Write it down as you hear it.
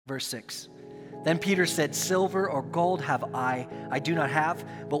Verse 6. Then Peter said, "Silver or gold have I do not have,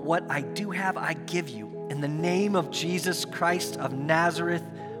 but what I do have I give you. In the name of Jesus Christ of Nazareth,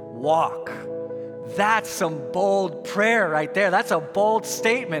 walk." That's some bold prayer right there. That's a bold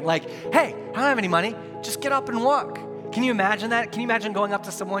statement. Like, hey, I don't have any money. Just get up and walk. Can you imagine that? Can you imagine going up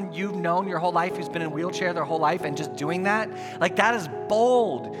to someone you've known your whole life who's been in a wheelchair their whole life and just doing that? Like, that is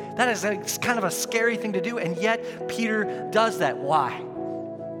bold. That is kind of a scary thing to do. And yet Peter does that. Why?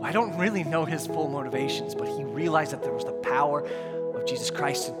 I don't really know his full motivations, but he realized that there was the power of Jesus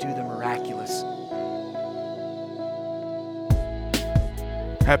Christ to do the miraculous.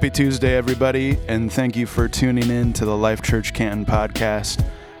 Happy Tuesday, everybody, and thank you for tuning in to the Life Church Canton podcast.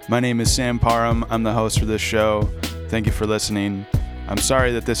 My name is Sam Parham. I'm the host for this show. Thank you for listening. I'm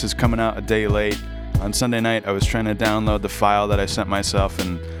sorry that this is coming out a day late. On Sunday night, I was trying to download the file that I sent myself,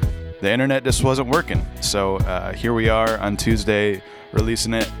 and the internet just wasn't working. So here we are on Tuesday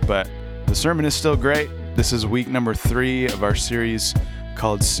releasing it, but the sermon is still great. This is week number 3 of our series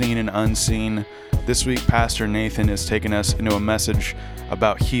called Seen and Unseen. This week, Pastor Nathan is taking us into a message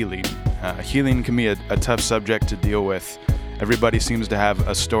about healing. Healing can be a tough subject to deal with. Everybody seems to have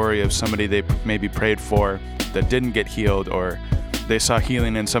a story of somebody they maybe prayed for that didn't get healed, or they saw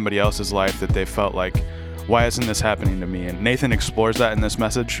healing in somebody else's life that they felt like, why isn't this happening to me? And Nathan explores that in this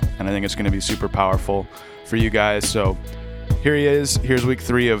message, and I think it's going to be super powerful for you guys. So here he is. Here's week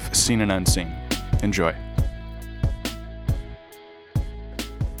 3 of Seen and Unseen. Enjoy.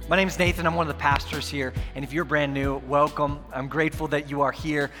 My name is Nathan. I'm one of the pastors here, and if you're brand new, welcome. I'm grateful that you are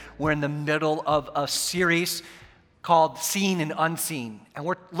here. We're in the middle of a series called Seen and Unseen, and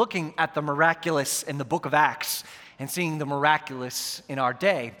we're looking at the miraculous in the book of Acts and seeing the miraculous in our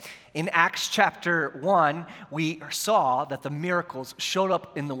day. In Acts chapter 1, we saw that the miracles showed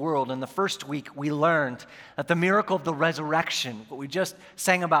up in the world. In the first week, we learned that the miracle of the resurrection, what we just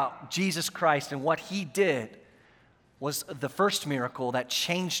sang about Jesus Christ and what he did, was the first miracle that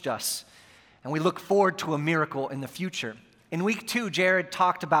changed us. And we look forward to a miracle in the future. In week 2, Jared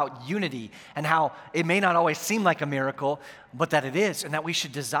talked about unity and how it may not always seem like a miracle, but that it is, and that we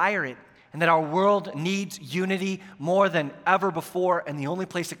should desire it. And that our world needs unity more than ever before, and the only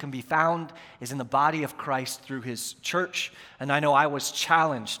place it can be found is in the body of Christ through his church. And I know I was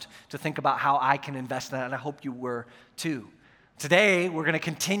challenged to think about how I can invest in that, and I hope you were too. Today, we're going to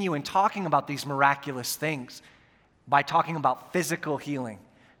continue in talking about these miraculous things by talking about physical healing,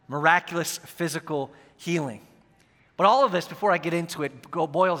 miraculous physical healing. But all of this, before I get into it,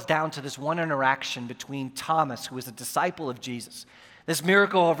 boils down to this one interaction between Thomas, who was a disciple of Jesus. This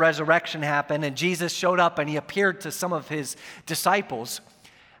miracle of resurrection happened, and Jesus showed up, and he appeared to some of his disciples,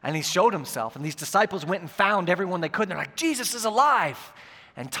 and he showed himself. And these disciples went and found everyone they could, and they're like, Jesus is alive.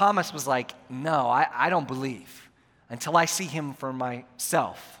 And Thomas was like, no, I don't believe until I see him for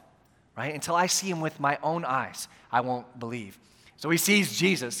myself, right? Until I see him with my own eyes, I won't believe. So he sees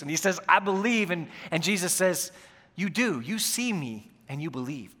Jesus, and he says, I believe. And Jesus says, you do. You see me, and you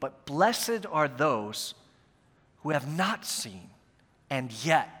believe. But blessed are those who have not seen and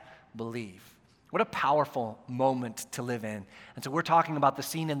yet believe. What a powerful moment to live in. And so we're talking about the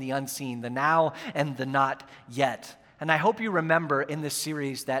seen and the unseen, the now and the not yet. And I hope you remember in this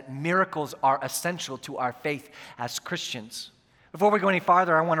series that miracles are essential to our faith as Christians. Before we go any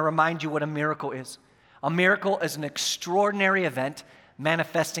farther, I want to remind you what a miracle is. A miracle is an extraordinary event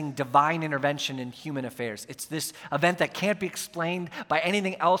manifesting divine intervention in human affairs. It's this event that can't be explained by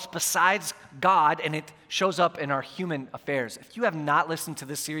anything else besides God, and it shows up in our human affairs. If you have not listened to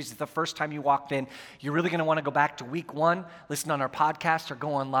this series, it's the first time you walked in, you're really going to want to go back to week 1, listen on our podcast, or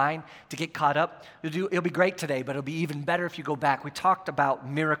go online to get caught up. It'll be great today, but it'll be even better if you go back. We talked about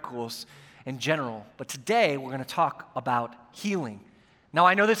miracles in general, but today we're going to talk about healing. Now,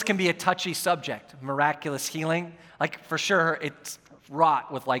 I know this can be a touchy subject, miraculous healing. Like, for sure, it's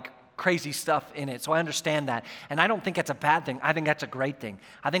wrought with like crazy stuff in it. So I understand that. And I don't think that's a bad thing. I think that's a great thing.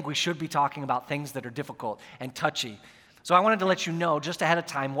 I think we should be talking about things that are difficult and touchy. So I wanted to let you know just ahead of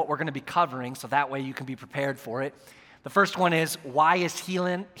time what we're going to be covering, so that way you can be prepared for it. The first one is, why is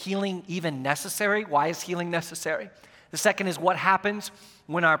healing even necessary? Why is healing necessary? The second is, what happens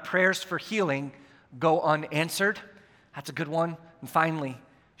when our prayers for healing go unanswered? That's a good one. And finally,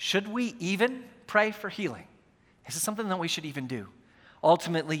 should we even pray for healing? Is it something that we should even do?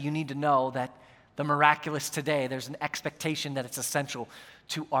 Ultimately, you need to know that the miraculous today, there's an expectation that it's essential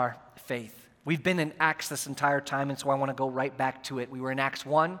to our faith. We've been in Acts this entire time, and so I want to go right back to it. We were in Acts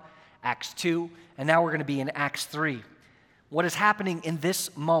 1, Acts 2, and now we're going to be in Acts 3. What is happening in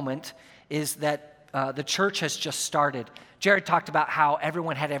this moment is that the church has just started. Jared talked about how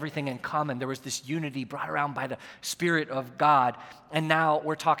everyone had everything in common. There was this unity brought around by the Spirit of God. And now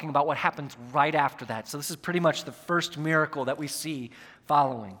we're talking about what happens right after that. So this is pretty much the first miracle that we see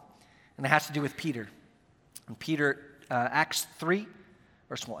following. And it has to do with Peter. And Peter, Acts 3,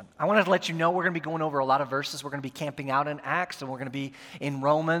 verse 1. I wanted to let you know we're going to be going over a lot of verses. We're going to be camping out in Acts, and we're going to be in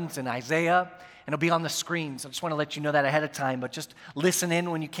Romans and Isaiah, and it'll be on the screens. I just want to let you know that ahead of time, but just listen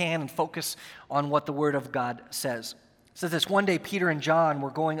in when you can and focus on what the Word of God says. It says this: one day Peter and John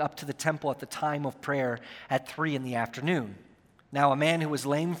were going up to the temple at the time of prayer at 3 p.m. Now a man who was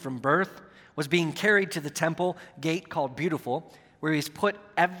lame from birth was being carried to the temple gate called Beautiful, where he is put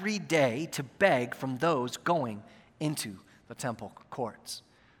every day to beg from those going into the temple courts.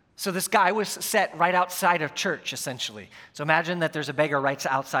 So this guy was set right outside of church, essentially. So imagine that there's a beggar right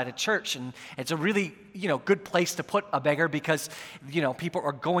outside of church, and it's a really, good place to put a beggar because, people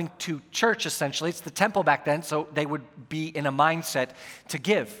are going to church, essentially. It's the temple back then, so they would be in a mindset to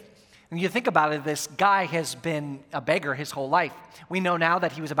give. And you think about it, this guy has been a beggar his whole life. We know now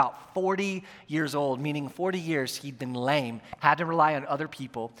that he was about 40 years old, meaning 40 years he'd been lame, had to rely on other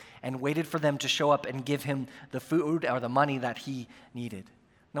people, and waited for them to show up and give him the food or the money that he needed.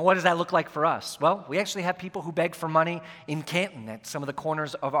 Now, what does that look like for us? Well, we actually have people who beg for money in Canton at some of the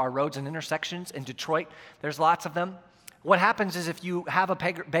corners of our roads and intersections. In Detroit, there's lots of them. What happens is if you have a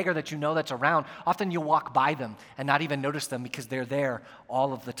beggar that you know that's around, often you'll walk by them and not even notice them because they're there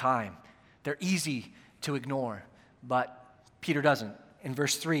all of the time. They're easy to ignore, but Peter doesn't. In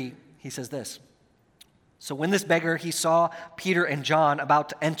verse 3, he says this: so when this beggar, he saw Peter and John about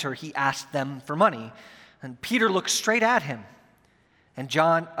to enter, he asked them for money. And Peter looked straight at him.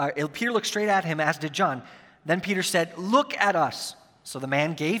 Peter looked straight at him, as did John. Then Peter said, "Look at us." So the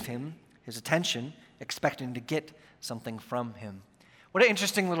man gave him his attention, expecting to get something from him. What an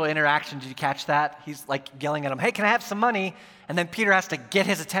interesting little interaction. Did you catch that? He's like yelling at him, "Hey, can I have some money?" And then Peter has to get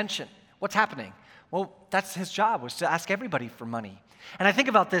his attention. What's happening? Well, that's his job, was to ask everybody for money. And I think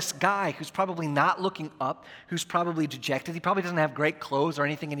about this guy who's probably not looking up, who's probably dejected. He probably doesn't have great clothes or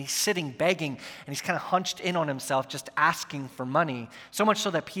anything, and he's sitting begging, and he's kind of hunched in on himself, just asking for money. So much so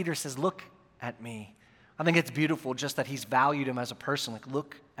that Peter says, "Look at me." I think it's beautiful just that he's valued him as a person, like,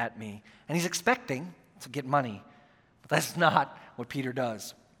 look at me. And he's expecting to get money. But that's not what Peter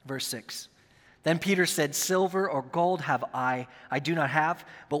does. Verse 6. Then Peter said, "Silver or gold have I do not have,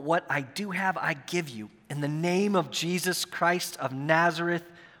 but what I do have I give you. In the name of Jesus Christ of Nazareth,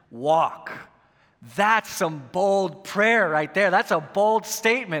 walk." That's some bold prayer right there. That's a bold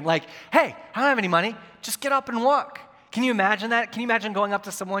statement. Like, hey, I don't have any money. Just get up and walk. Can you imagine that? Can you imagine going up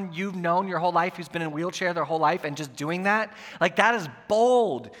to someone you've known your whole life who's been in a wheelchair their whole life and just doing that? Like, that is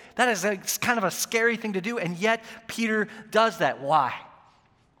bold. That is kind of a scary thing to do, and yet Peter does that. Why?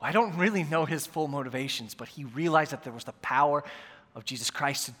 I don't really know his full motivations, but he realized that there was the power of Jesus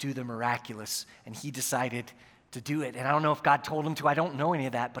Christ to do the miraculous, and he decided to do it. And I don't know if God told him to. I don't know any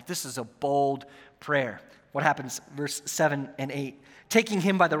of that, but this is a bold prayer. What happens? Verse 7 and 8. Taking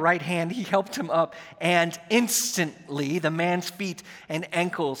him by the right hand, he helped him up, and instantly the man's feet and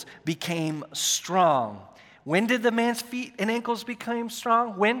ankles became strong. When did the man's feet and ankles become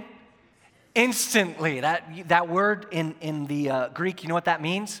strong? When? Instantly. That word in the Greek, you know what that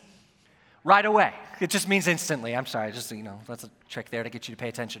means? Right away. It just means instantly. I'm sorry, just that's a trick there to get you to pay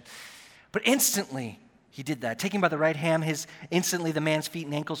attention. But instantly, he did that. Taking by the right hand, instantly the man's feet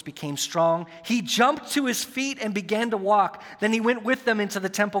and ankles became strong. He jumped to his feet and began to walk. Then he went with them into the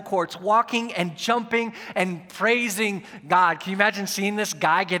temple courts, walking and jumping and praising God. Can you imagine seeing this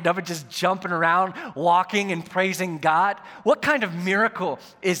guy getting up and just jumping around, walking and praising God? What kind of miracle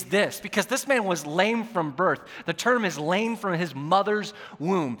is this? Because this man was lame from birth. The term is lame from his mother's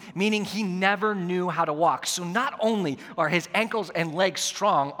womb, meaning he never knew how to walk. So not only are his ankles and legs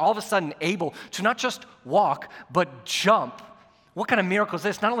strong, all of a sudden able to not just walk, but jump. What kind of miracle is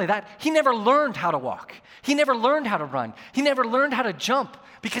this? Not only that, he never learned how to walk. He never learned how to run. He never learned how to jump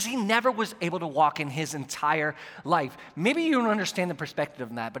because he never was able to walk in his entire life. Maybe you don't understand the perspective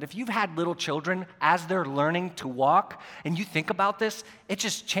of that, but if you've had little children as they're learning to walk and you think about this, it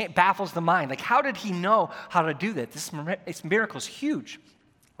just baffles the mind. Like, how did he know how to do that? This miracle is huge.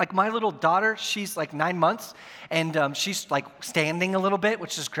 Like my little daughter, she's like 9 months, and she's like standing a little bit,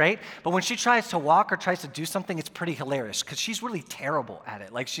 which is great. But when she tries to walk or tries to do something, it's pretty hilarious because she's really terrible at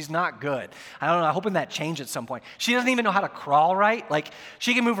it. Like, she's not good. I don't know, I'm hoping that changes at some point. She doesn't even know how to crawl right. Like,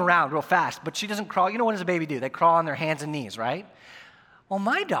 she can move around real fast, but she doesn't crawl. You know, what does a baby do? They crawl on their hands and knees, right? Well,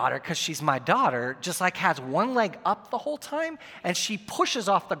 my daughter, because she's my daughter, just like has one leg up the whole time, and she pushes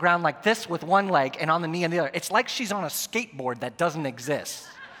off the ground like this with one leg and on the knee on the other. It's like she's on a skateboard that doesn't exist.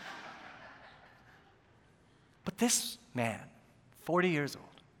 But this man, 40 years old,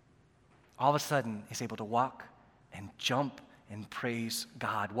 all of a sudden is able to walk and jump and praise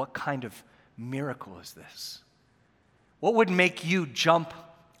God. What kind of miracle is this? What would make you jump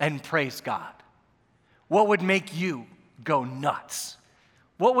and praise God? What would make you go nuts?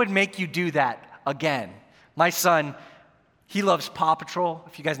 What would make you do that again? My son, he loves Paw Patrol,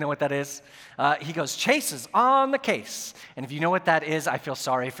 if you guys know what that is. He goes, Chase is on the case. And if you know what that is, I feel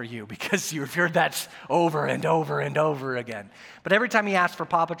sorry for you because you've heard that over and over and over again. But every time he asks for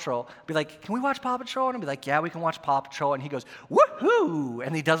Paw Patrol, I'll be like, can we watch Paw Patrol? And I'll be like, yeah, we can watch Paw Patrol. And he goes, woohoo!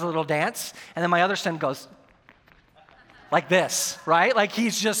 And he does a little dance. And then my other son goes like this, right? Like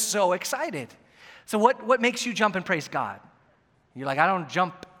he's just so excited. So what makes you jump and praise God? You're like, I don't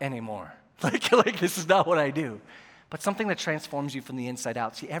jump anymore. Like this is not what I do. But something that transforms you from the inside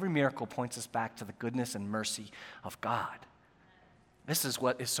out. See, every miracle points us back to the goodness and mercy of God. This is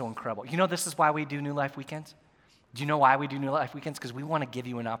what is so incredible. You know, this is why we do New Life Weekends. Do you know why we do New Life Weekends? Because we want to give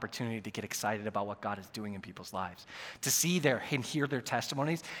you an opportunity to get excited about what God is doing in people's lives. To see and hear their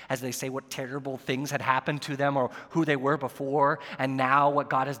testimonies as they say what terrible things had happened to them or who they were before and now what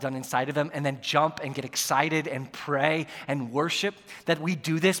God has done inside of them, and then jump and get excited and pray and worship. That we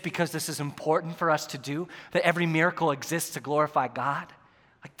do this because this is important for us to do. That every miracle exists to glorify God.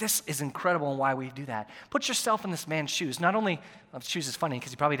 Like, this is incredible and why we do that. Put yourself in this man's shoes. Not only, shoes is funny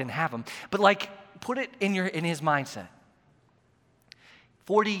because he probably didn't have them, but like, put it in his mindset.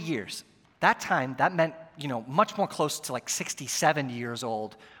 40 years. That time, that meant, much more close to like 60, 70 years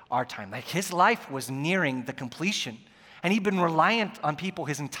old our time. Like, his life was nearing the completion. And he'd been reliant on people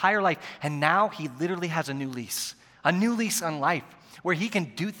his entire life. And now he literally has a new lease on life where he can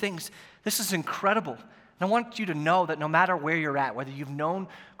do things. This is incredible. And I want you to know that no matter where you're at, whether you've known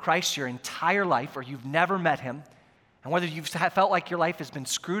Christ your entire life or you've never met him, and whether you've felt like your life has been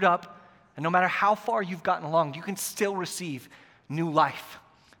screwed up, and no matter how far you've gotten along, you can still receive new life.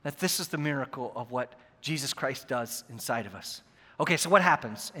 That this is the miracle of what Jesus Christ does inside of us. Okay, so what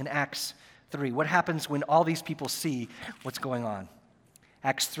happens in Acts 3? What happens when all these people see what's going on?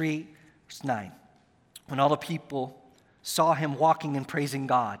 Acts 3, verse 9. When all the people saw him walking and praising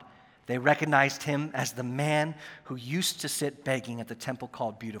God, they recognized him as the man who used to sit begging at the temple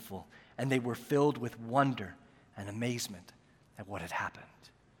called Beautiful, and they were filled with wonder and amazement at what had happened.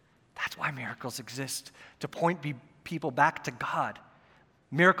 That's why miracles exist, to point people back to God.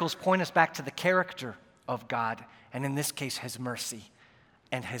 Miracles point us back to the character of God, and in this case, his mercy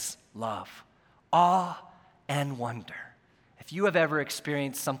and his love. Awe and wonder. If you have ever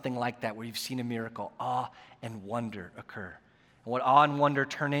experienced something like that, where you've seen a miracle, awe and wonder occur. And what awe and wonder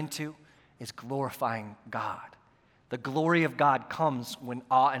turn into is glorifying God. The glory of God comes when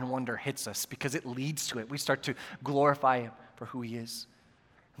awe and wonder hits us because it leads to it. We start to glorify him for who he is.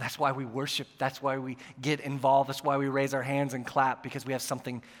 And that's why we worship. That's why we get involved. That's why we raise our hands and clap, because we have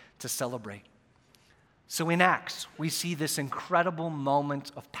something to celebrate. So in Acts, we see this incredible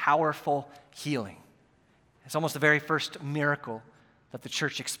moment of powerful healing. It's almost the very first miracle that the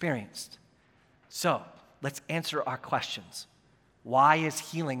church experienced. So let's answer our questions. Why is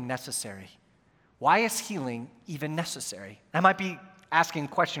healing necessary? Why is healing even necessary? I might be asking a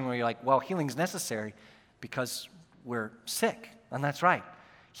question where you're like, well, healing's necessary because we're sick. And that's right.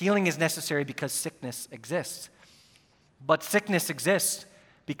 Healing is necessary because sickness exists. But sickness exists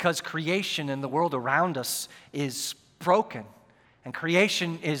because creation and the world around us is broken. And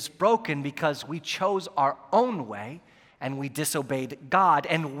creation is broken because we chose our own way and we disobeyed God.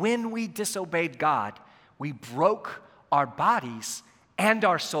 And when we disobeyed God, we broke our bodies and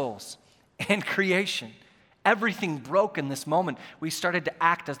our souls and creation. Everything broke in this moment. We started to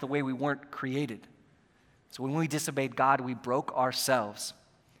act as the way we weren't created. So when we disobeyed God, we broke ourselves.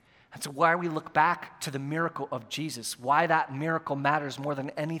 And so why we look back to the miracle of Jesus, why that miracle matters more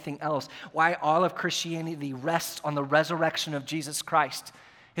than anything else, why all of Christianity rests on the resurrection of Jesus Christ,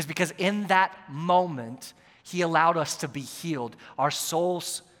 is because in that moment, he allowed us to be healed, our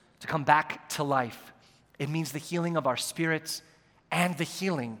souls to come back to life. It means the healing of our spirits and the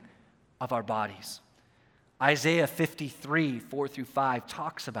healing of our bodies. Isaiah 53, 4-5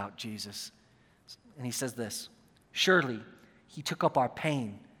 talks about Jesus. And he says this, "Surely he took up our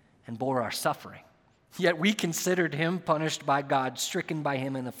pain and bore our suffering. Yet we considered him punished by God, stricken by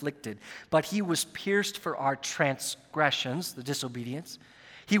him and afflicted. But he was pierced for our transgressions," the disobedience.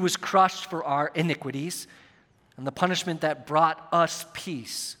 "He was crushed for our iniquities. And the punishment that brought us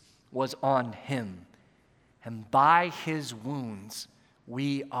peace was on him. And by his wounds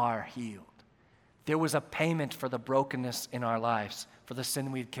we are healed." There was a payment for the brokenness in our lives, for the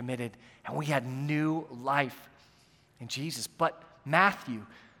sin we had committed, and we had new life in Jesus. But Matthew,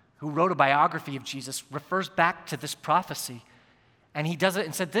 who wrote a biography of Jesus, refers back to this prophecy. And he does it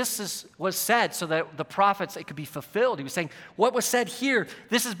and said, was said so that the prophets, it could be fulfilled. He was saying, what was said here,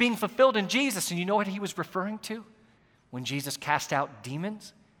 this is being fulfilled in Jesus. And you know what he was referring to? When Jesus cast out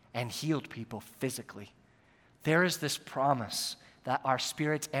demons and healed people physically. There is this promise that our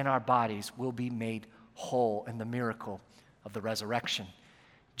spirits and our bodies will be made whole in the miracle of the resurrection.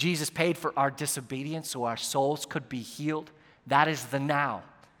 Jesus paid for our disobedience so our souls could be healed. That is the now.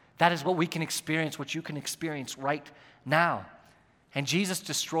 That is what we can experience, what you can experience right now. And Jesus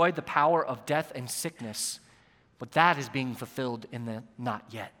destroyed the power of death and sickness, but that is being fulfilled in the not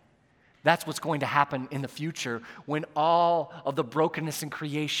yet. That's what's going to happen in the future when all of the brokenness in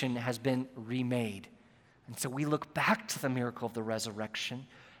creation has been remade. And so we look back to the miracle of the resurrection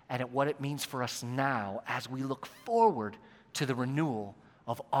and at what it means for us now as we look forward to the renewal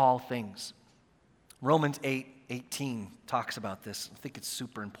of all things. Romans 8:18 talks about this. I think it's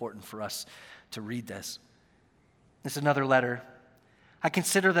super important for us to read this. This is another letter. I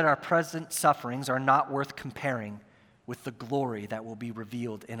consider that our present sufferings are not worth comparing with the glory that will be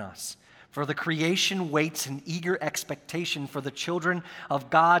revealed in us. For the creation waits in eager expectation for the children of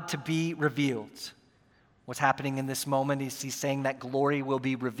God to be revealed. What's happening in this moment is he's saying that glory will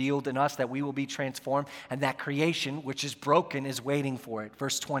be revealed in us, that we will be transformed, and that creation, which is broken, is waiting for it.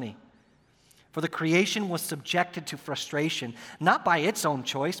 Verse 20. For the creation was subjected to frustration, not by its own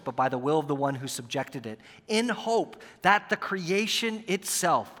choice, but by the will of the one who subjected it, in hope that the creation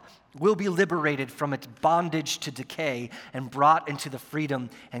itself will be liberated from its bondage to decay and brought into the freedom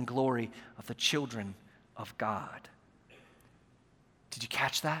and glory of the children of God. Did you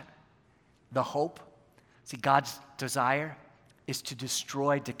catch that? The hope. See, God's desire is to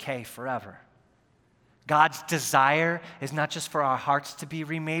destroy decay forever. God's desire is not just for our hearts to be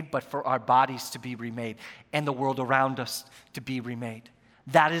remade, but for our bodies to be remade and the world around us to be remade.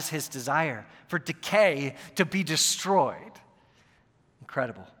 That is his desire, for decay to be destroyed.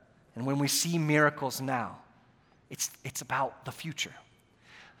 Incredible. And when we see miracles now, it's about the future.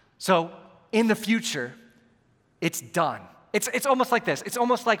 So in the future, it's done. It's almost like this. It's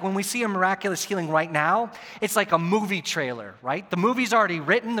almost like when we see a miraculous healing right now, it's like a movie trailer, right? The movie's already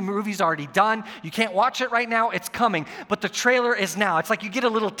written, the movie's already done. You can't watch it right now, it's coming. But the trailer is now. It's like you get a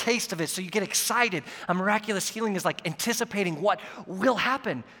little taste of it, so you get excited. A miraculous healing is like anticipating what will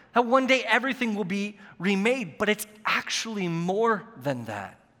happen. How one day everything will be remade, but it's actually more than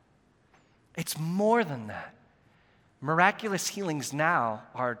that. It's more than that. Miraculous healings now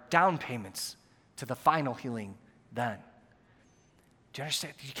are down payments to the final healing then. Do you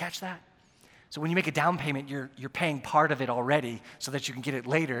understand? Did you catch that? So when you make a down payment, you're paying part of it already so that you can get it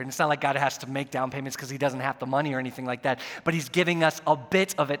later. And it's not like God has to make down payments because he doesn't have the money or anything like that. But he's giving us a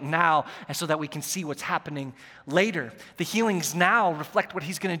bit of it now and so that we can see what's happening later. The healings now reflect what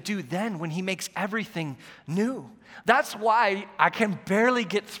he's going to do then when he makes everything new. That's why I can barely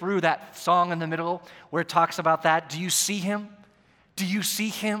get through that song in the middle where it talks about that. Do you see him? Do you see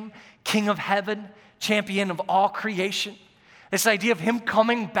him? King of heaven, champion of all creation. This idea of him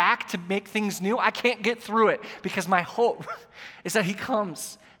coming back to make things new, I can't get through it because my hope is that he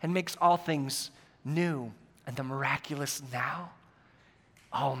comes and makes all things new. And the miraculous now,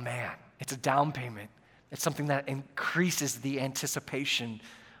 oh man, it's a down payment. It's something that increases the anticipation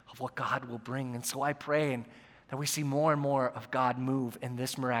of what God will bring. And so I pray that we see more and more of God move in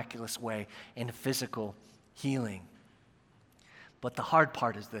this miraculous way in physical healing. But the hard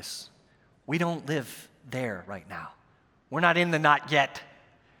part is this. We don't live there right now. We're not in the not yet.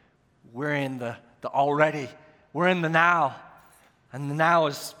 We're in the already. We're in the now. And the now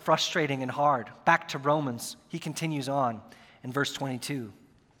is frustrating and hard. Back to Romans, he continues on in verse 22.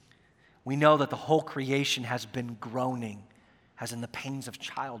 We know that the whole creation has been groaning, as in the pains of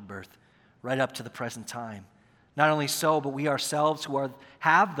childbirth, right up to the present time. Not only so, but we ourselves who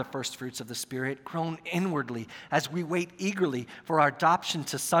have the first fruits of the Spirit groan inwardly as we wait eagerly for our adoption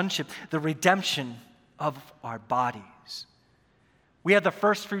to sonship, the redemption of our bodies. We have the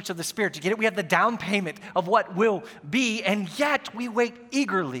first fruits of the Spirit. You get it? We have the down payment of what will be, and yet we wait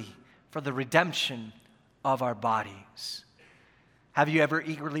eagerly for the redemption of our bodies. Have you ever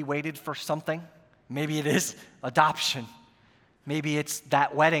eagerly waited for something? Maybe it is adoption. Maybe it's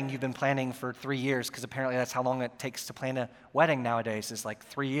that wedding you've been planning for 3 years, because apparently that's how long it takes to plan a wedding nowadays, is like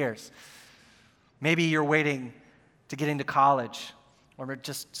 3 years. Maybe you're waiting to get into college, or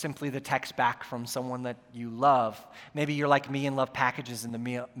just simply the text back from someone that you love. Maybe you're like me and love packages in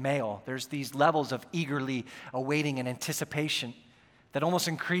the mail. There's these levels of eagerly awaiting and anticipation that almost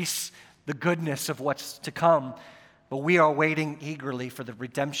increase the goodness of what's to come. But we are waiting eagerly for the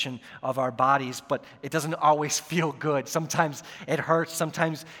redemption of our bodies, but it doesn't always feel good. Sometimes it hurts.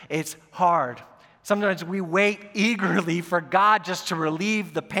 Sometimes it's hard. Sometimes we wait eagerly for God just to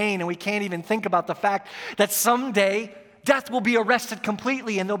relieve the pain, and we can't even think about the fact that someday death will be arrested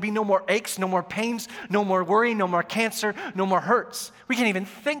completely, and there'll be no more aches, no more pains, no more worry, no more cancer, no more hurts. We can't even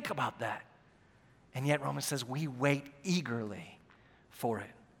think about that. And yet Romans says we wait eagerly for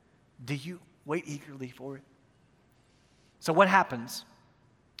it. Do you wait eagerly for it? So what happens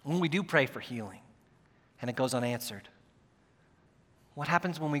when we do pray for healing and it goes unanswered? What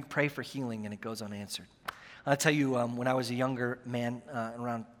happens when we pray for healing and it goes unanswered? I'll tell you, when I was a younger man,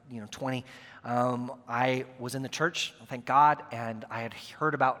 around 20, I was in the church, thank God, and I had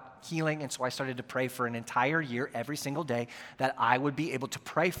heard about healing, and so I started to pray for an entire year, every single day, that I would be able to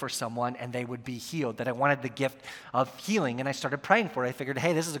pray for someone and they would be healed, that I wanted the gift of healing, and I started praying for it. I figured,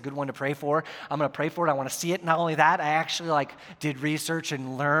 hey, this is a good one to pray for. I'm going to pray for it. I want to see it. Not only that, I actually did research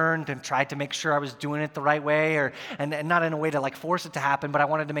and learned and tried to make sure I was doing it the right way, and not in a way to force it to happen, but I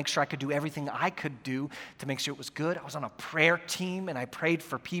wanted to make sure I could do everything I could do to make sure it was good. I was on a prayer team, and I prayed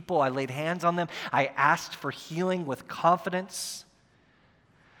for people. I laid hands on them. I asked for healing with confidence.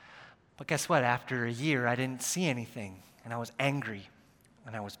 But guess what? After a year, I didn't see anything, and I was angry,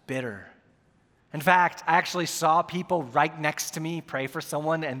 and I was bitter. In fact, I actually saw people right next to me pray for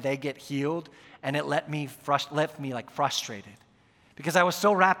someone, and they get healed, and it left me frustrated because I was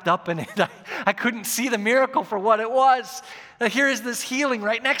so wrapped up in it. I couldn't see the miracle for what it was. Here is this healing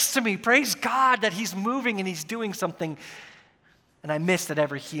right next to me. Praise God that He's moving and He's doing something. And I missed that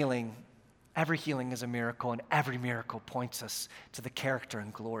every healing is a miracle, and every miracle points us to the character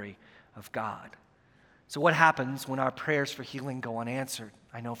and glory of God. So what happens when our prayers for healing go unanswered?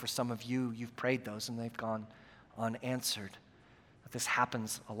 I know for some of you, you've prayed those and they've gone unanswered. But this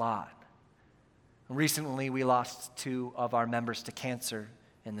happens a lot. Recently, we lost 2 of our members to cancer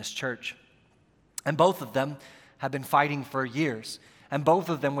in this church. And both of them have been fighting for years. And both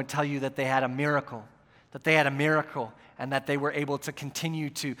of them would tell you that they had a miracle, and that they were able to continue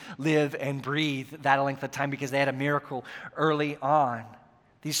to live and breathe that length of time because they had a miracle early on.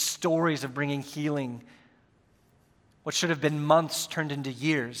 These stories of bringing healing, what should have been months turned into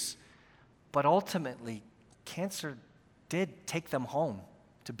years. But ultimately, cancer did take them home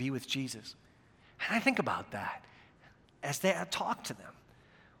to be with Jesus. And I think about that as I talk to them.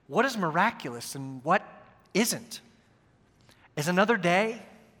 What is miraculous and what isn't? Is another day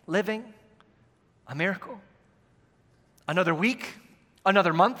living a miracle? Another week?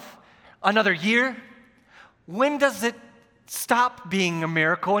 Another month? Another year? When does it stop being a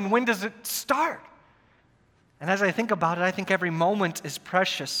miracle, and when does it start? And as I think about it, I think every moment is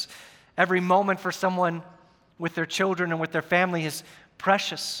precious. Every moment for someone with their children and with their family is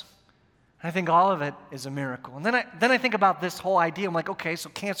precious. And I think all of it is a miracle. And then I think about this whole idea. I'm like, okay, so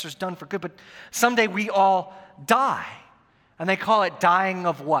cancer's done for good, but someday we all die. And they call it dying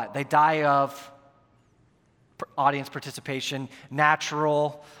of what? They die of audience participation,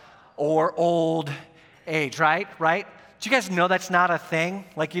 natural or old age, right? Do you guys know that's not a thing?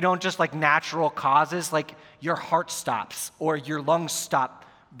 You don't just natural causes, your heart stops or your lungs stop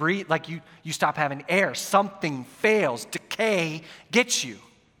breathe, you stop having air. Something fails, decay gets you.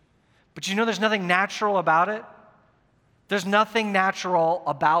 But there's nothing natural about it. There's nothing natural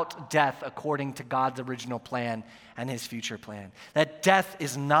about death according to God's original plan and His future plan. That death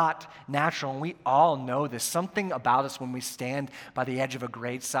is not natural, and we all know this. Something about us when we stand by the edge of a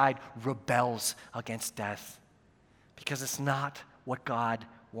graveside rebels against death. Because it's not what God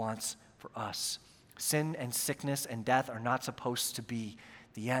wants for us. Sin and sickness and death are not supposed to be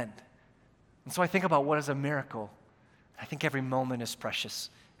the end. And so I think about what is a miracle. I think every moment is precious.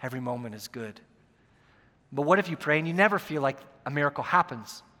 Every moment is good. But what if you pray and you never feel like a miracle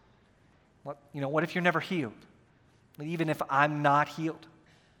happens? What if you're never healed? Even if I'm not healed,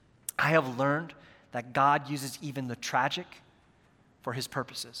 I have learned that God uses even the tragic for His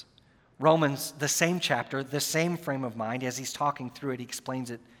purposes. Romans, the same chapter, the same frame of mind, as he's talking through it, he explains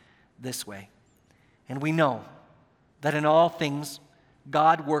it this way. And we know that in all things,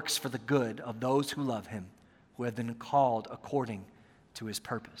 God works for the good of those who love Him, who have been called according to His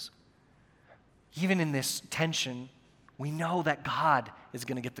purpose. Even in this tension, we know that God is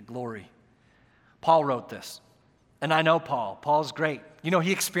going to get the glory. Paul wrote this, and I know Paul. Paul's great.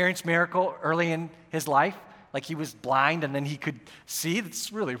 He experienced miracle early in his life. He was blind and then he could see.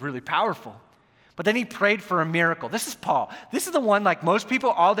 It's really, really powerful. But then he prayed for a miracle. This is Paul. This is the one, most people,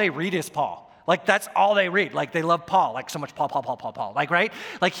 all they read is Paul. That's all they read. They love Paul. So much Paul. Right?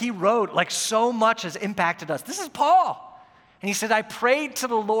 He wrote, so much has impacted us. This is Paul. And he said, I prayed to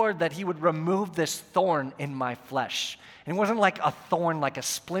the Lord that he would remove this thorn in my flesh. And it wasn't like a thorn, like a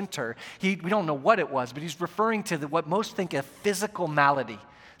splinter. We don't know what it was, but he's referring to what most think a physical malady,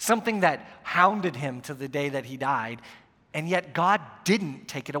 something that hounded him to the day that he died, and yet God didn't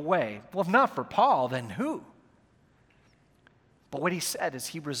take it away. Well, if not for Paul, then who? But what he said is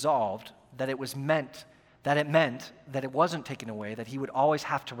he resolved that it meant that it wasn't taken away, that he would always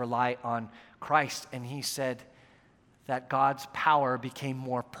have to rely on Christ. And he said that God's power became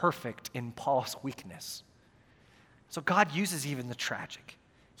more perfect in Paul's weakness. So God uses even the tragic.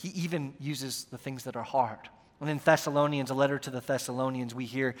 He even uses the things that are hard. And in Thessalonians, a letter to the Thessalonians, we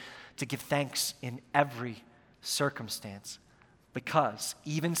hear to give thanks in every circumstance, because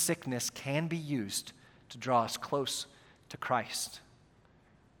even sickness can be used to draw us close to Christ.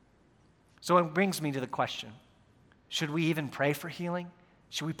 So it brings me to the question, should we even pray for healing?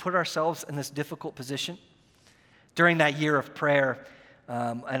 Should we put ourselves in this difficult position? During that year of prayer,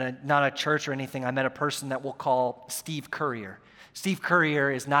 not a church or anything, I met a person that we'll call Steve Currier. Steve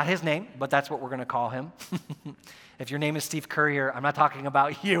Currier is not his name, but that's what we're going to call him. If your name is Steve Currier, I'm not talking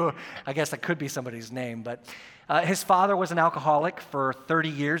about you. I guess that could be somebody's name, but his father was an alcoholic for 30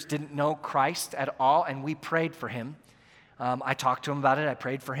 years, didn't know Christ at all, and we prayed for him. I talked to him about it, I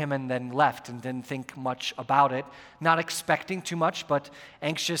prayed for him, and then left and didn't think much about it, not expecting too much, but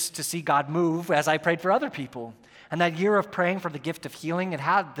anxious to see God move as I prayed for other people. And that year of praying for the gift of healing, it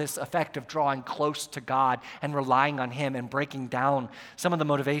had this effect of drawing close to God and relying on him and breaking down some of the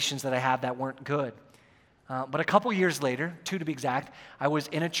motivations that I had that weren't good. But a couple years later, 2 to be exact, I was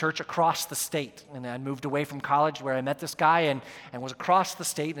in a church across the state. And I moved away from college where I met this guy and was across the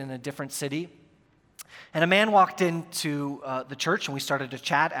state in a different city. And a man walked into the church, and we started to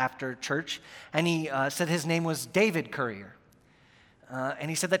chat after church. And he said his name was David Currier. And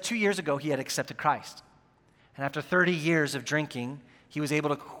he said that 2 years ago he had accepted Christ. And after 30 years of drinking, he was able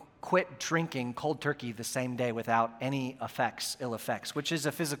to quit drinking cold turkey the same day without any ill effects, which is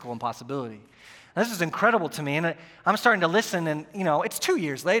a physical impossibility. And this is incredible to me, and I'm starting to listen, and it's 2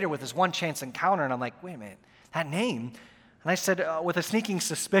 years later with this one chance encounter, and I'm like, wait a minute, that name? And I said, with a sneaking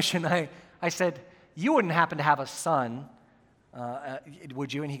suspicion, I said, you wouldn't happen to have a son,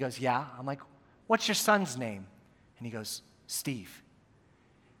 would you? And he goes, yeah. I'm like, what's your son's name? And he goes, Steve.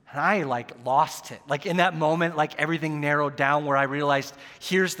 And I lost it. In that moment, everything narrowed down where I realized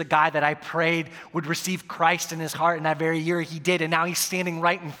here's the guy that I prayed would receive Christ in his heart in that very year. He did, and now he's standing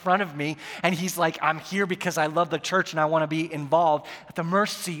right in front of me. And he's like, I'm here because I love the church and I want to be involved. The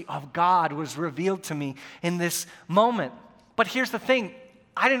mercy of God was revealed to me in this moment. But here's the thing.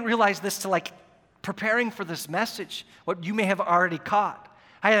 I didn't realize this till preparing for this message, what you may have already caught.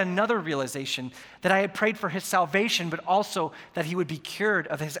 I had another realization that I had prayed for his salvation, but also that he would be cured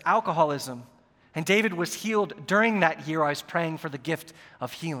of his alcoholism. And David was healed during that year I was praying for the gift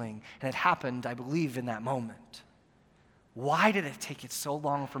of healing. And it happened, I believe, in that moment. Why did it take it so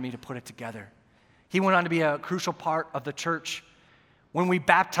long for me to put it together? He went on to be a crucial part of the church. When we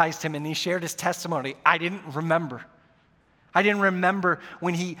baptized him and he shared his testimony, I didn't remember. I didn't remember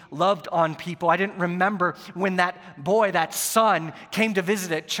when he loved on people. I didn't remember when that boy, that son, came to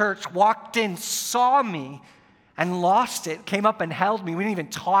visit at church, walked in, saw me, and lost it, came up and held me. We didn't even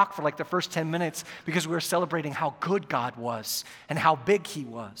talk for the first 10 minutes because we were celebrating how good God was and how big he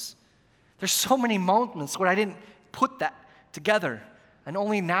was. There's so many moments where I didn't put that together, and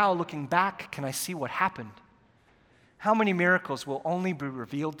only now, looking back, can I see what happened. How many miracles will only be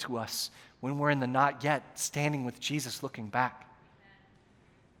revealed to us when we're in the not yet, standing with Jesus looking back?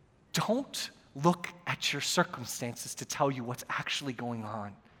 Don't look at your circumstances to tell you what's actually going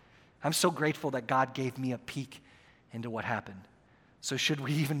on. I'm so grateful that God gave me a peek into what happened. So should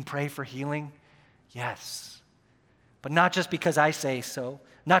we even pray for healing? Yes. But not just because I say so,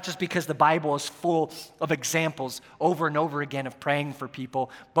 not just because the Bible is full of examples over and over again of praying for people,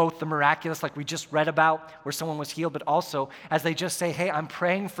 both the miraculous, like we just read about, where someone was healed, but also as they just say, hey, I'm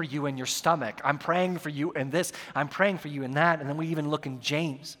praying for you in your stomach. I'm praying for you in this. I'm praying for you in that. And then we even look in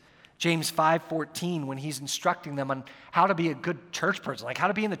James 5:14, when he's instructing them on how to be a good church person, how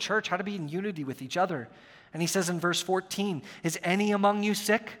to be in the church, how to be in unity with each other. And he says in verse 14, is any among you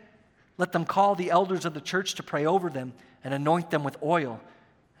sick? Let them call the elders of the church to pray over them and anoint them with oil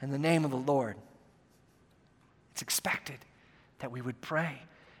in the name of the Lord. It's expected that we would pray.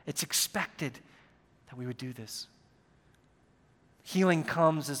 It's expected that we would do this. Healing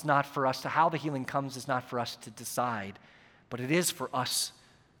comes is not for us how the healing comes is not for us to decide, but it is for us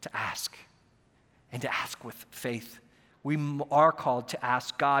to ask, and to ask with faith. We are called to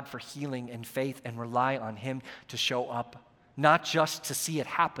ask God for healing and faith and rely on him to show up not just to see it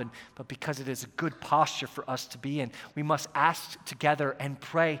happen, but because it is a good posture for us to be in. We must ask together and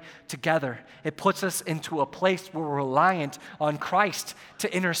pray together. It puts us into a place where we're reliant on Christ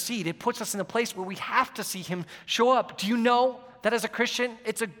to intercede. It puts us in a place where we have to see him show up. Do you know that as a Christian,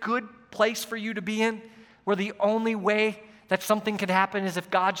 it's a good place for you to be in, where the only way that something could happen is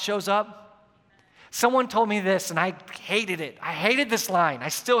if God shows up? Someone told me this, and I hated it. I hated this line. I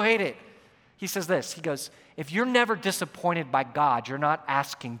still hate it. He says this. He goes, if you're never disappointed by God, you're not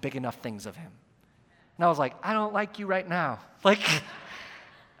asking big enough things of him. And I was like, I don't like you right now. Like,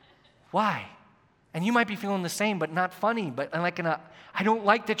 why? And you might be feeling the same, but not funny. But I don't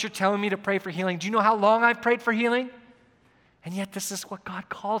like that you're telling me to pray for healing. Do you know how long I've prayed for healing? And yet this is what God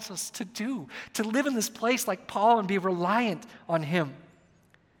calls us to do, to live in this place like Paul and be reliant on him,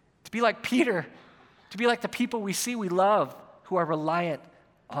 to be like Peter, to be like the people we see we love who are reliant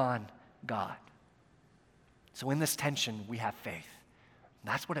on God. So in this tension, we have faith.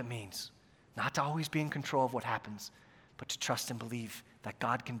 And that's what it means, not to always be in control of what happens, but to trust and believe that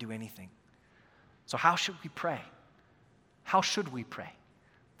God can do anything. So how should we pray? How should we pray?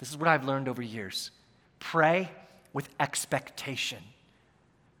 This is what I've learned over years. Pray with expectation.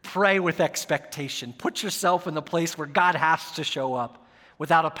 Pray with expectation. Put yourself in the place where God has to show up.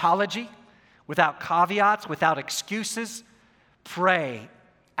 Without apology, without caveats, without excuses. Pray,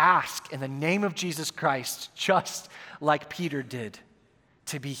 ask in the name of Jesus Christ, just like Peter did,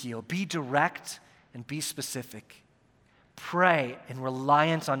 to be healed. Be direct and be specific. Pray in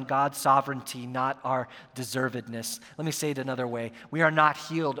reliance on God's sovereignty, not our deservedness. Let me say it another way. We are not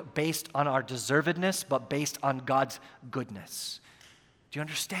healed based on our deservedness, but based on God's goodness. Do you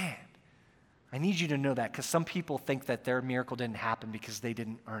understand? I need you to know that, because some people think that their miracle didn't happen because they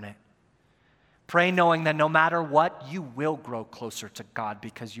didn't earn it. Pray knowing that no matter what, you will grow closer to God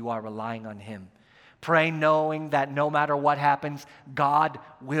because you are relying on him. Pray knowing that no matter what happens, God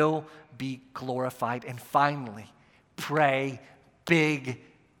will be glorified. And finally, pray big,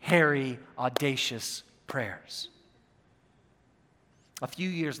 hairy, audacious prayers. A few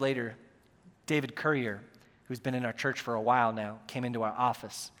years later, David Currier, who's been in our church for a while now, came into our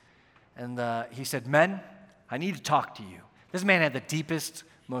office. And he said, "Men, I need to talk to you." This man had the deepest,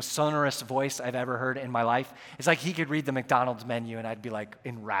 most sonorous voice I've ever heard in my life. It's like he could read the McDonald's menu and I'd be like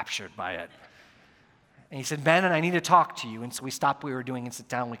enraptured by it. And he said, "Ben, and I need to talk to you." And so we stopped what we were doing and sit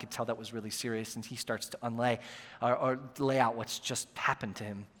down. We could tell that was really serious. And he starts to lay out what's just happened to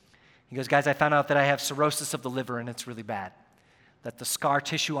him. He goes, "Guys, I found out that I have cirrhosis of the liver and it's really bad. That the scar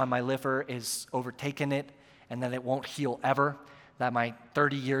tissue on my liver is overtaken it and that it won't heal ever. That my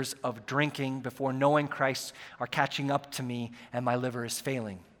 30 years of drinking before knowing Christ are catching up to me and my liver is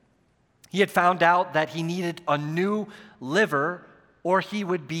failing." He had found out that he needed a new liver or he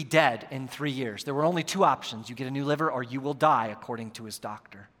would be dead in 3 years. There were only two options. You get a new liver or you will die, according to his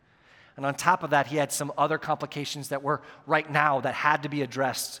doctor. And on top of that, he had some other complications that were right now that had to be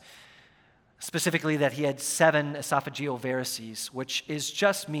addressed. Specifically that he had 7 esophageal varices, which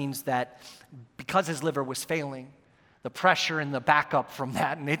just means that because his liver was failing, the pressure and the backup from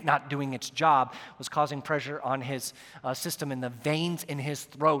that and it not doing its job was causing pressure on his system, and the veins in his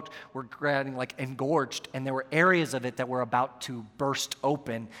throat were getting engorged, and there were areas of it that were about to burst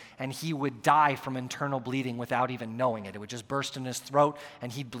open, and he would die from internal bleeding without even knowing it. It would just burst in his throat,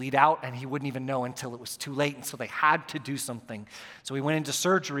 and he'd bleed out, and he wouldn't even know until it was too late, and so they had to do something. So he went into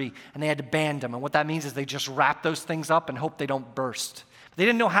surgery, and they had to band him, and what that means is they just wrap those things up and hope they don't burst. They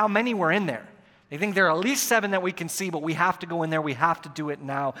didn't know how many were in there. They think there are at least 7 that we can see, but we have to go in there. We have to do it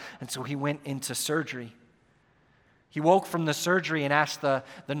now. And so he went into surgery. He woke from the surgery and asked the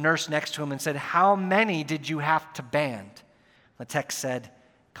nurse next to him and said, "How many did you have to band?" The text said,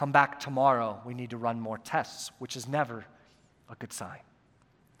 "Come back tomorrow. We need to run more tests," which is never a good sign.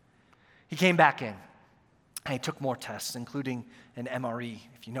 He came back in and he took more tests, including an MRE,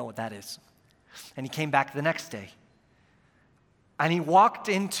 if you know what that is. And he came back the next day. And he walked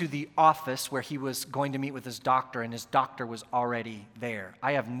into the office where he was going to meet with his doctor, and his doctor was already there.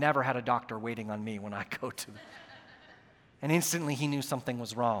 I have never had a doctor waiting on me when I go to them. And instantly he knew something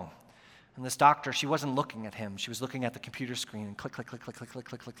was wrong. And this doctor, she wasn't looking at him. She was looking at the computer screen and click, click, click, click, click, click,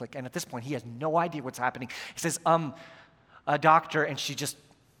 click, click, click. And at this point, he has no idea what's happening. He says, a doctor, and she just,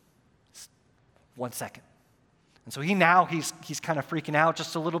 1 second. And so he's kind of freaking out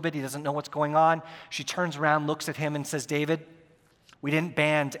just a little bit. He doesn't know what's going on. She turns around, looks at him, and says, "David, we didn't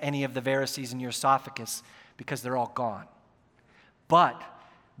band any of the varices in your esophagus because they're all gone. But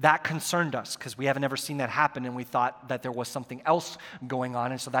that concerned us because we haven't ever seen that happen, and we thought that there was something else going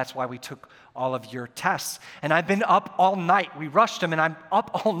on, and so that's why we took all of your tests. And I've been up all night. We rushed them, and I'm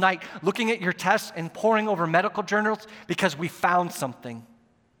up all night looking at your tests and poring over medical journals because we found something. And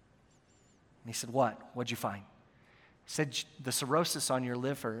he said, what? What'd you find? He said, the cirrhosis on your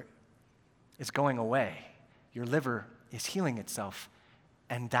liver is going away. Your liver is healing itself,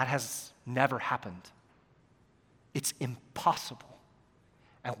 and that has never happened. It's impossible.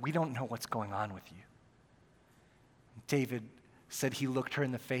 And we don't know what's going on with you. David said he looked her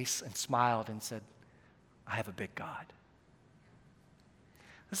in the face and smiled and said, I have a big God.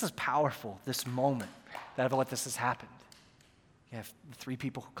 This is powerful, this moment that what this has happened. You have 3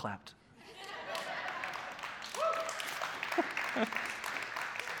 people who clapped.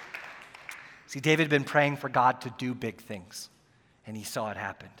 See, David had been praying for God to do big things, and he saw it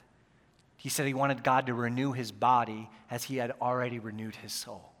happen. He said he wanted God to renew his body as he had already renewed his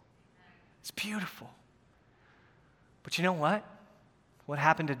soul. It's beautiful. But you know what? What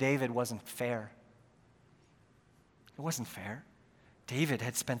happened to David wasn't fair. It wasn't fair. David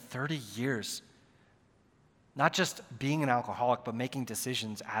had spent 30 years not just being an alcoholic, but making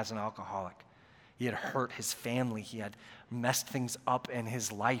decisions as an alcoholic. He had hurt his family. He had messed things up in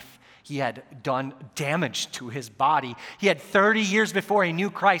his life. He had done damage to his body. He had 30 years before he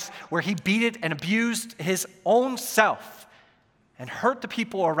knew Christ where he beat it and abused his own self and hurt the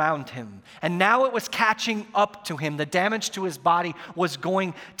people around him. And now it was catching up to him. The damage to his body was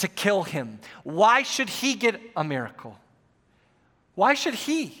going to kill him. Why should he get a miracle? Why should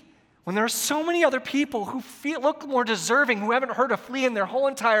he? When there are so many other people who look more deserving, who haven't heard a flea in their whole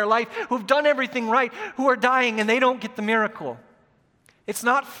entire life, who've done everything right, who are dying and they don't get the miracle. It's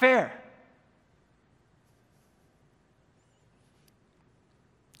not fair.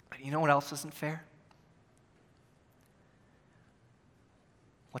 But you know what else isn't fair?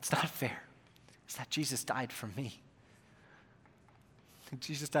 What's not fair is that Jesus died for me.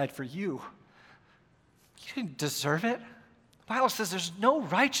 Jesus died for you. You didn't deserve it. The Bible says there's no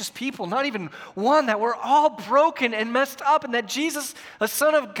righteous people, not even one, that we're all broken and messed up, and that Jesus, the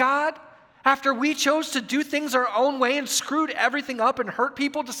Son of God, after we chose to do things our own way and screwed everything up and hurt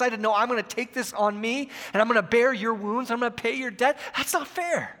people, decided, no, I'm going to take this on me, and I'm going to bear your wounds, I'm going to pay your debt. That's not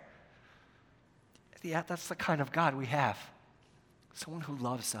fair. Yeah, that's the kind of God we have. Someone who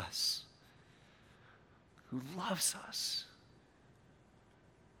loves us. Who loves us.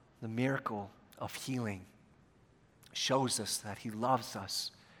 The miracle of healing shows us that he loves us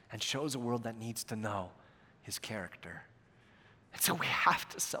and shows a world that needs to know his character. And so we have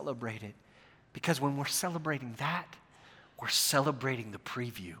to celebrate it, because when we're celebrating that, we're celebrating the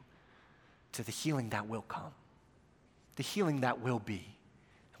preview to the healing that will come, the healing that will be.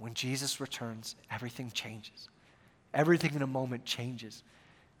 And when Jesus returns, everything changes. Everything in a moment changes,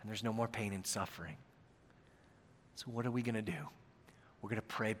 and there's no more pain and suffering. So what are we going to do? We're going to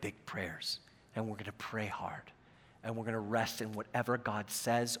pray big prayers, and we're going to pray hard. And we're going to rest in whatever God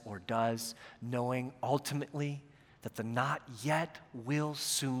says or does, knowing ultimately that the not yet will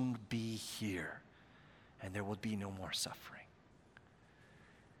soon be here, and there will be no more suffering.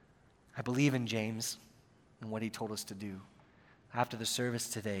 I believe in James and what he told us to do. After the service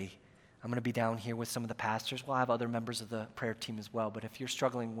today, I'm going to be down here with some of the pastors. We'll have other members of the prayer team as well, but if you're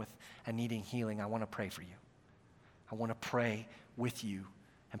struggling with and needing healing, I want to pray for you. I want to pray with you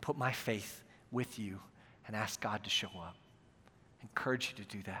and put my faith with you and ask God to show up. Encourage you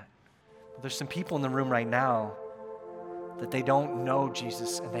to do that. But there's some people in the room right now that they don't know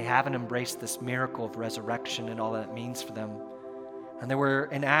Jesus and they haven't embraced this miracle of resurrection and all that it means for them. And they were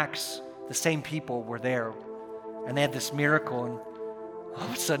in Acts, the same people were there, and they had this miracle, and all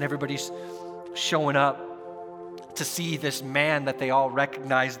of a sudden everybody's showing up to see this man that they all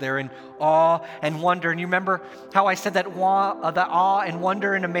recognize. They're in awe and wonder. And you remember how I said that the awe and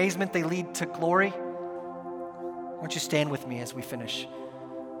wonder and amazement, they lead to glory? Why don't you stand with me as we finish?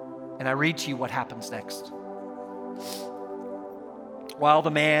 And I read to you what happens next. While the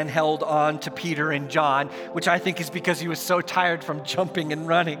man held on to Peter and John, which I think is because he was so tired from jumping and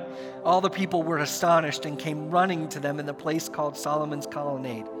running, all the people were astonished and came running to them in the place called Solomon's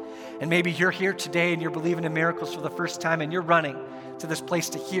Colonnade. And maybe you're here today and you're believing in miracles for the first time, and you're running to this place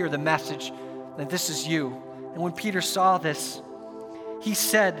to hear the message that this is you. And when Peter saw this, he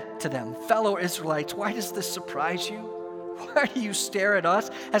said to them, "Fellow Israelites, why does this surprise you? Why do you stare at us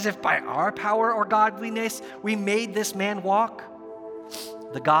as if by our power or godliness we made this man walk?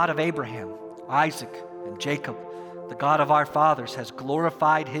 The God of Abraham, Isaac, and Jacob, the God of our fathers, has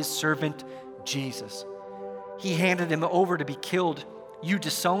glorified his servant Jesus. He handed him over to be killed You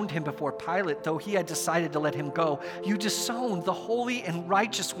disowned him before Pilate, though he had decided to let him go. You disowned the holy and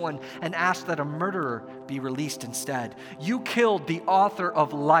righteous one and asked that a murderer be released instead. You killed the author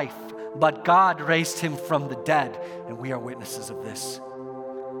of life, but God raised him from the dead, and we are witnesses of this.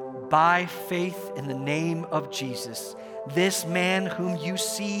 By faith in the name of Jesus, this man whom you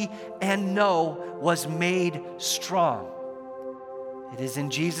see and know was made strong. It is in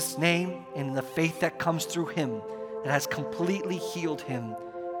Jesus' name and in the faith that comes through him that has completely healed him,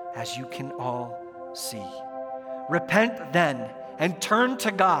 as you can all see. Repent then and turn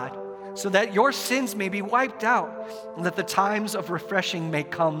to God so that your sins may be wiped out and that the times of refreshing may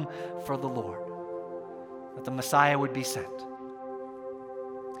come for the Lord, that the Messiah would be sent.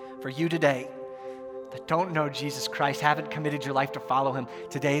 For you today that don't know Jesus Christ, haven't committed your life to follow him,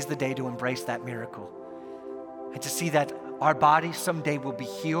 today is the day to embrace that miracle and to see that our bodies someday will be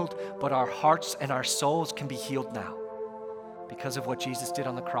healed, but our hearts and our souls can be healed now because of what Jesus did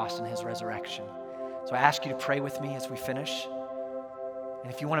on the cross and his resurrection. So I ask you to pray with me as we finish.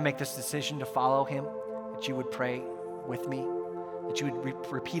 And if you want to make this decision to follow him, that you would pray with me, that you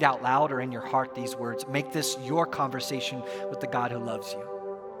would repeat out loud or in your heart these words. Make this your conversation with the God who loves you.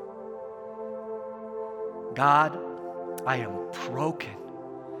 God, I am broken,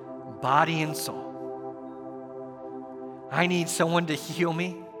 body and soul. I need someone to heal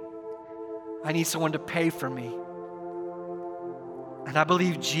me. I need someone to pay for me. And I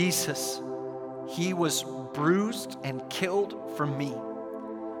believe Jesus, he was bruised and killed for me.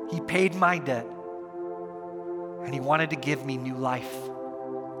 He paid my debt, and he wanted to give me new life.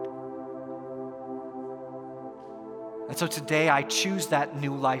 And so today I choose that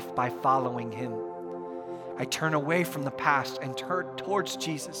new life by following him. I turn away from the past and turn towards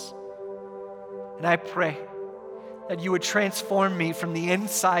Jesus. And I pray that you would transform me from the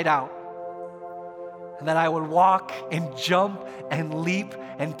inside out, and that I would walk and jump and leap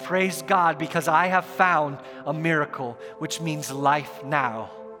and praise God because I have found a miracle, which means life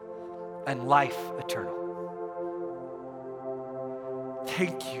now and life eternal.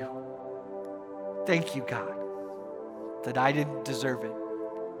 Thank you. Thank you, God, that I didn't deserve it,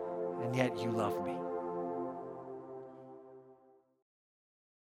 and yet you love me.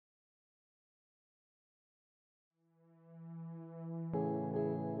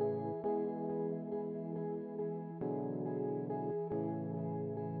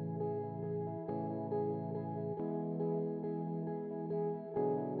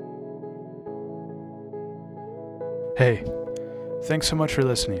 Hey, thanks so much for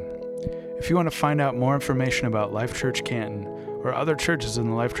listening. If you want to find out more information about Life Church Canton or other churches in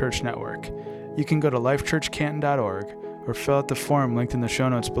the Life Church Network, you can go to lifechurchcanton.org or fill out the form linked in the show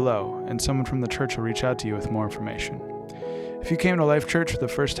notes below, and someone from the church will reach out to you with more information. If you came to Life Church for the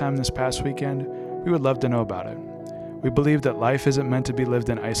first time this past weekend, we would love to know about it. We believe that life isn't meant to be lived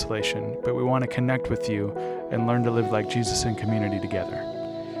in isolation, but we want to connect with you and learn to live like Jesus in community together.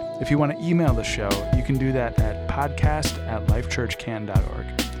 If you want to email the show, you can do that at podcast@lifechurchcanton.org.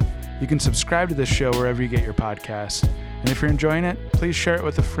 You can subscribe to this show wherever you get your podcasts, and if you're enjoying it, please share it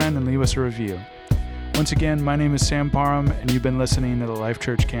with a friend and leave us a review. Once again, my name is Sam Parham, and you've been listening to the Life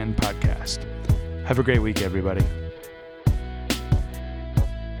Church Canton podcast. Have a great week, everybody.